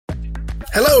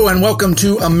Hello and welcome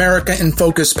to America in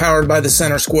Focus, powered by the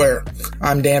Center Square.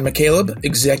 I'm Dan McCaleb,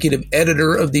 executive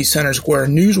editor of the Center Square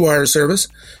Newswire service.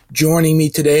 Joining me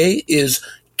today is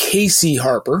Casey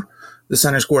Harper, the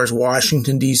Center Square's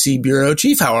Washington, D.C. bureau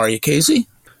chief. How are you, Casey?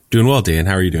 Doing well, Dan.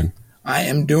 How are you doing? I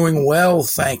am doing well,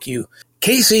 thank you.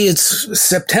 Casey, it's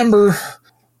September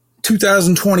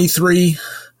 2023,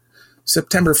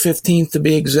 September 15th to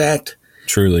be exact.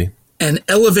 Truly. And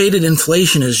elevated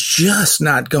inflation is just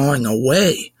not going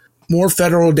away. More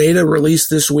federal data released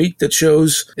this week that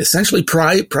shows essentially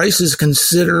prices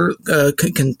continue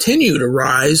to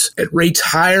rise at rates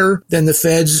higher than the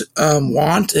feds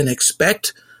want and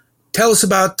expect. Tell us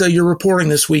about your reporting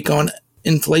this week on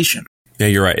inflation. Yeah,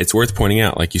 you're right. It's worth pointing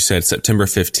out, like you said, September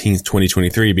 15th,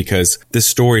 2023, because this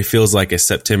story feels like a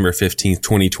September 15th,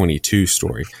 2022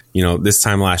 story. You know, this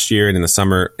time last year and in the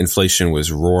summer, inflation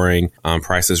was roaring.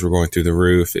 Prices were going through the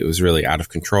roof. It was really out of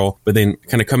control. But then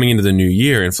kind of coming into the new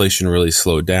year, inflation really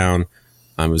slowed down.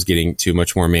 It was getting to a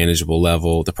much more manageable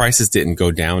level. The prices didn't go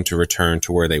down to return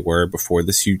to where they were before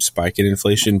this huge spike in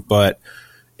inflation, but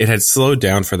it had slowed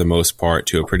down for the most part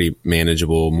to a pretty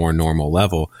manageable, more normal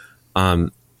level.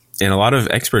 And a lot of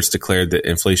experts declared that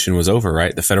inflation was over,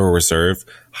 right? The Federal Reserve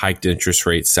hiked interest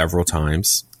rates several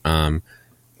times,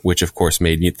 which of course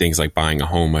made things like buying a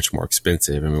home much more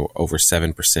expensive. I mean, over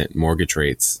 7% mortgage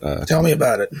rates. Tell me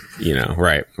about it. You know,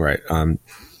 right. And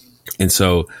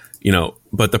so, you know,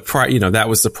 but that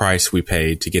was the price we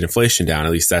paid to get inflation down.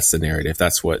 At least that's the narrative.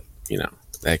 That's what, you know,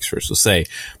 the experts will say.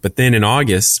 But then in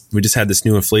August, we just had this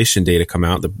new inflation data come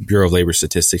out. The Bureau of Labor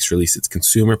Statistics released its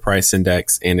consumer price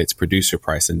index and its producer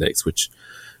price index, which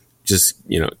just,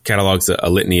 you know, catalogs a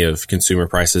litany of consumer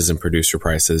prices and producer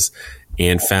prices,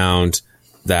 and found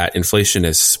that inflation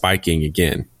is spiking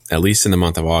again, at least in the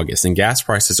month of August. And gas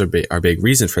prices are a big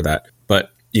reason for that. But,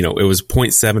 you know, it was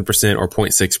 0.7% or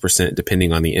 0.6%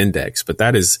 depending on the index. But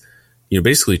that is, you know,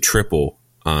 basically triple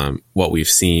what we've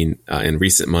seen in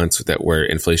recent months where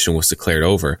inflation was declared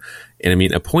over. And I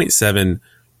mean, a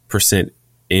 0.7%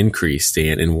 increase,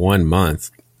 Dan, in 1 month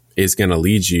is going to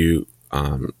lead you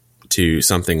to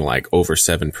something like over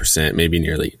 7%, maybe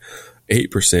nearly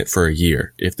 8% for a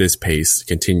year if this pace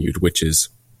continued, which is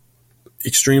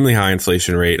extremely high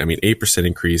inflation rate. I mean, 8%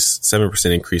 increase,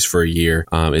 7% increase for a year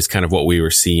is kind of what we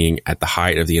were seeing at the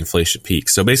height of the inflation peak.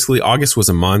 So basically, August was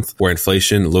a month where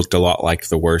inflation looked a lot like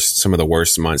some of the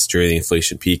worst months during the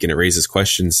inflation peak. And it raises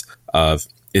questions of,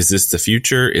 is this the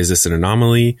future? Is this an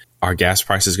anomaly? Are gas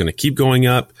prices going to keep going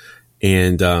up?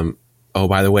 And, oh,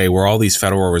 by the way, were all these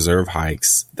Federal Reserve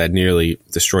hikes that nearly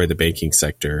destroyed the banking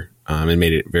sector and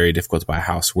made it very difficult to buy a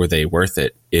house, were they worth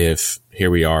it if here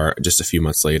we are just a few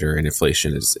months later and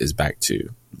inflation is back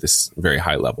to this very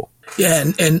high level? Yeah,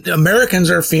 and Americans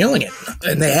are feeling it,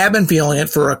 and they have been feeling it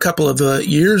for a couple of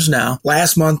years now.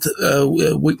 Last month,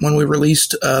 when we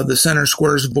released the Center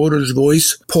Square's Voters'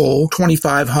 Voice poll,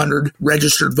 2,500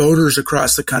 registered voters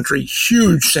across the country,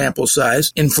 huge sample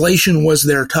size. Inflation was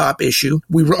their top issue.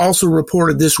 We also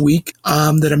reported this week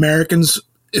that Americans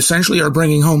essentially are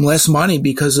bringing home less money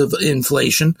because of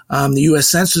inflation. The U.S.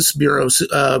 Census Bureau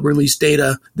released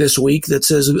data this week that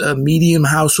says median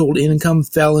household income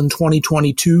fell in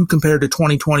 2022 compared to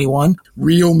 2021.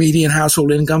 Real median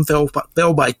household income fell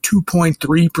by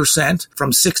 2.3%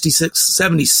 from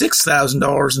 $76,000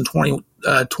 in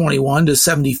 2021 to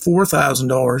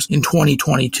 $74,000 in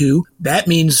 2022. That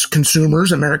means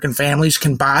consumers, American families,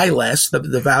 can buy less.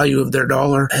 The value of their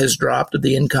dollar has dropped,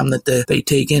 the income that they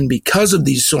take in because of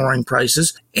these soaring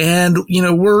prices. And, you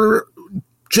know, we're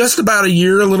just about a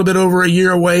little bit over a year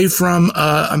away from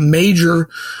a major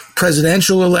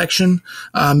presidential election,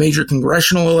 major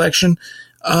congressional election.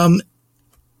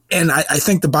 And I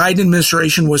think the Biden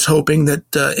administration was hoping that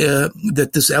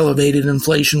that this elevated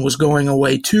inflation was going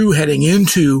away too, heading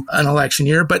into an election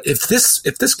year. But if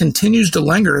this continues to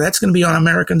linger, that's going to be on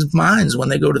Americans' minds when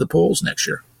they go to the polls next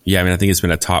year. Yeah, I mean, I think it's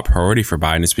been a top priority for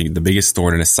Biden. It's been the biggest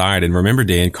thorn in his side. And remember,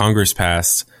 Dan, Congress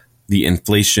passed the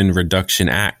Inflation Reduction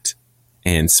Act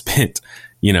and spent,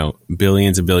 you know,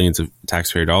 billions and billions of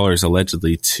taxpayer dollars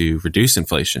allegedly to reduce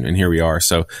inflation. And here we are.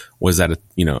 So was that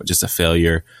just a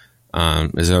failure?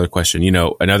 There's another question. You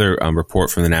know, another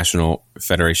report from the National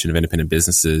Federation of Independent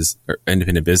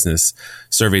Business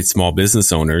surveyed small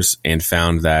business owners and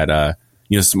found that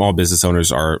small business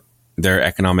owners their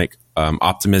economic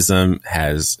optimism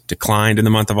has declined in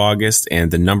the month of August, and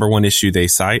the number one issue they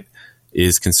cite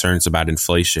is concerns about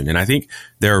inflation. And I think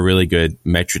they're a really good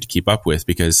metric to keep up with,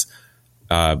 because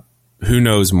who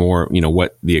knows more,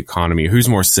 what the economy, who's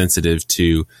more sensitive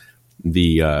to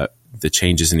the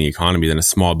changes in the economy than a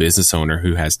small business owner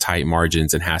who has tight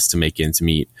margins and has to make ends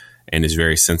meet and is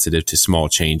very sensitive to small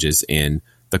changes in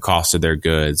the cost of their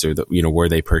goods or where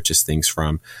they purchase things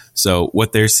from. So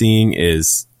what they're seeing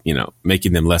is,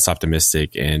 making them less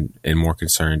optimistic and more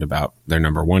concerned about their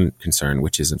number one concern,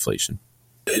 which is inflation.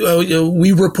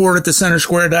 We report at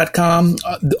thecentersquare.com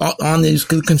on these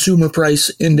consumer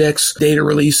price index data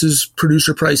releases,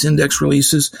 producer price index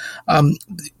releases.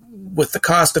 With the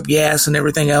cost of gas and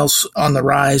everything else on the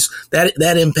rise,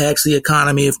 that impacts the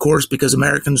economy, of course, because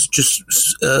Americans just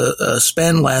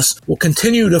spend less. We'll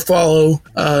continue to follow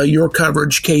your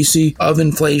coverage, Casey, of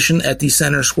inflation at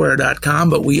thecentersquare.com,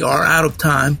 but we are out of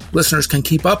time. Listeners can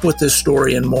keep up with this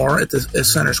story and more at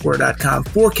thecentersquare.com.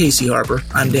 For Casey Harper,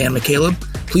 I'm Dan McCaleb.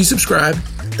 Please subscribe.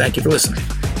 Thank you for listening.